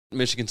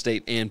Michigan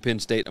State and Penn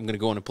State. I'm going to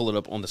go on and pull it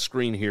up on the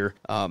screen here.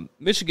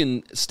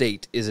 Michigan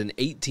State is an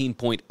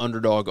 18-point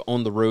underdog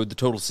on the road. The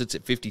total sits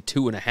at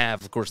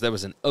 52.5. Of course, that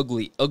was an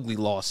ugly, ugly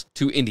loss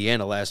to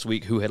Indiana last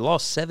week, who had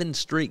lost 7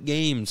 straight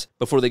games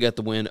before they got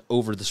the win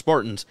over the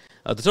Spartans.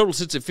 The total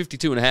sits at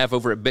 52.5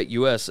 over at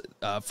BetUS,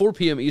 4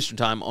 p.m. Eastern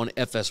Time on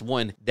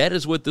FS1. That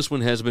is what this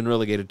one has been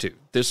relegated to.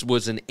 This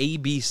was an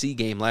ABC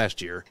game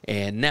last year,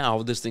 and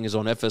now this thing is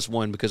on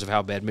FS1 because of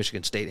how bad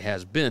Michigan State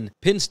has been.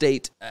 Penn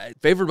State,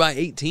 favored by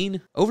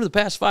 18. Over the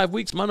past 5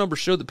 weeks, my numbers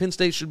show that Penn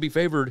State should be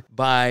favored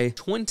by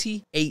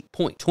 28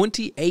 points.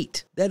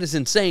 28. That is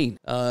insane.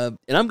 And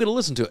I'm going to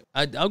listen to it.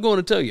 I'm going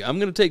to tell you, I'm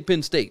going to take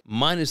Penn State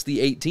minus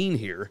the 18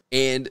 here,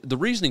 and the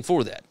reasoning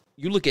for that.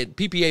 You look at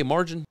PPA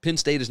margin, Penn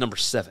State is number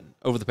 7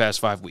 over the past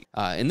 5 weeks.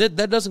 And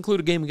that does include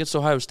a game against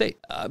Ohio State.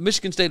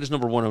 Michigan State is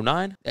number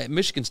 109.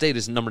 Michigan State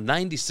is number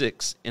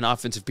 96 in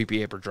offensive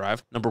PPA per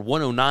drive, number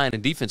 109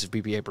 in defensive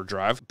PPA per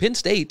drive. Penn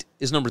State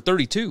is number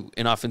 32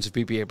 in offensive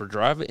PPA per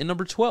drive and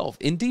number 12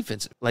 in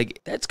defensive.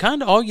 Like, that's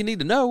kind of all you need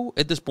to know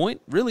at this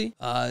point, really.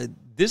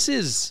 This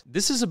is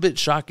a bit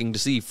shocking to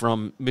see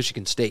from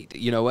Michigan State.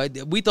 You know,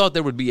 we thought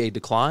there would be a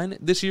decline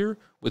this year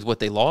with what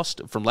they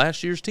lost from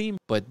last year's team,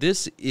 but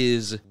this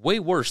is way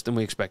worse than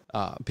we expect.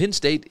 Penn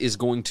State is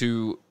going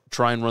to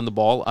try and run the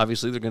ball.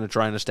 Obviously, they're going to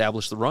try and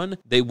establish the run.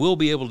 They will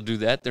be able to do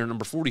that. They're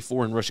number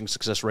 44 in rushing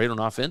success rate on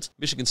offense.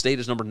 Michigan State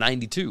is number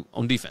 92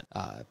 on defense.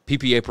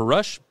 PPA per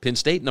rush, Penn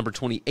State number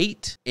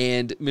 28,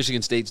 and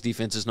Michigan State's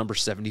defense is number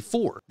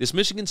 74. This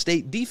Michigan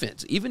State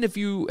defense, even if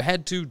you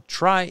had to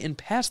try and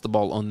pass the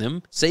ball on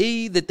them,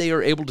 say that they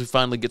are able to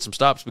finally get some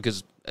stops,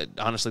 because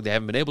honestly, they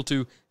haven't been able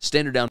to.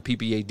 Standard down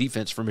PPA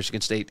defense for Michigan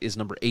State is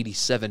number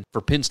 87.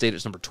 For Penn State,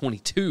 it's number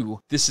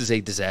 22. This is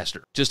a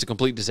disaster. Just a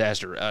complete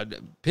disaster.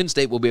 Penn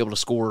State will be able to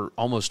score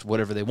almost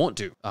whatever they want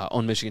to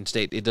on Michigan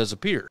State, it does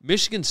appear.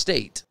 Michigan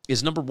State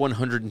is number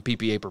 100 in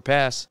PPA per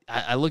pass.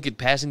 I look at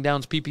passing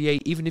downs PPA,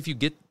 even if you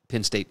get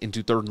Penn State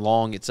into 3rd and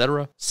long,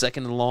 etc., 2nd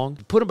and long,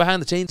 put them behind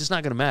the chains, it's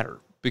not going to matter.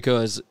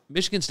 Because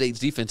Michigan State's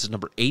defense is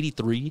number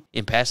 83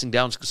 in passing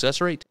down success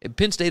rate, and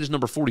Penn State is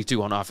number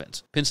 42 on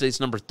offense. Penn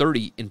State's number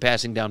 30 in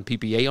passing down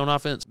PPA on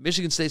offense.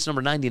 Michigan State's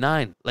number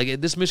 99.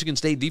 Like, this Michigan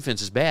State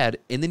defense is bad,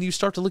 and then you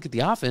start to look at the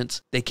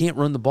offense, they can't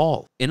run the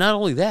ball. And not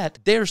only that,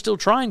 they're still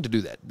trying to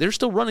do that. They're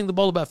still running the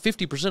ball about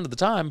 50% of the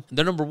time.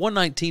 They're number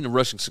 119 in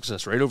rushing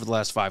success rate over the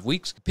last 5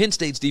 weeks. Penn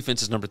State's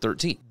defense is number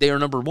 13. They are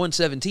number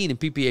 117 in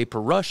PPA per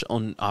rush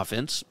on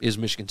offense, is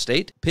Michigan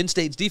State. Penn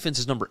State's defense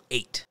is number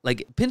 8.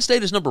 Like, Penn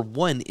State is number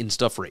 1 in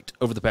stuff rate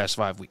over the past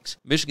 5 weeks.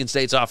 Michigan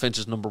State's offense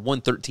is number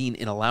 113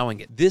 in allowing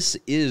it. This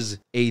is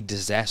a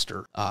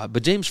disaster.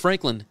 But James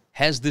Franklin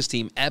has this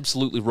team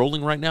absolutely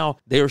rolling right now.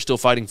 They are still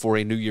fighting for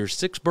a New Year's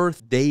 6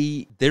 berth.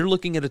 They're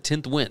looking at a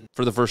 10th win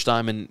for the first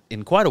time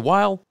in quite a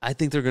while. I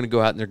think they're going to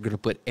go out and they're going to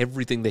put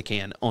everything they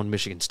can on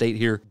Michigan State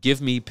here. Give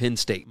me Penn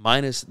State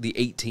minus the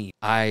 18.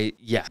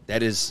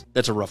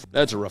 That's a rough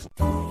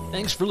one.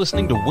 Thanks for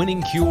listening to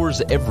Winning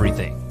Cures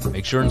Everything.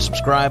 Make sure and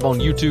subscribe on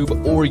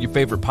YouTube or your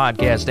favorite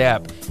podcast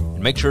app, and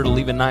make sure to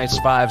leave a nice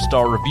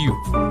 5-star review.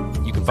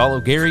 You can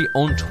follow Gary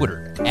on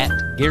Twitter at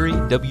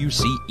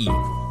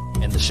GaryWCE.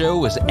 And the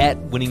show is at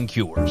Winning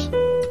Cures.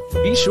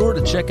 Be sure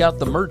to check out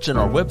the merch in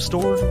our web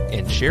store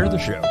and share the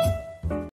show.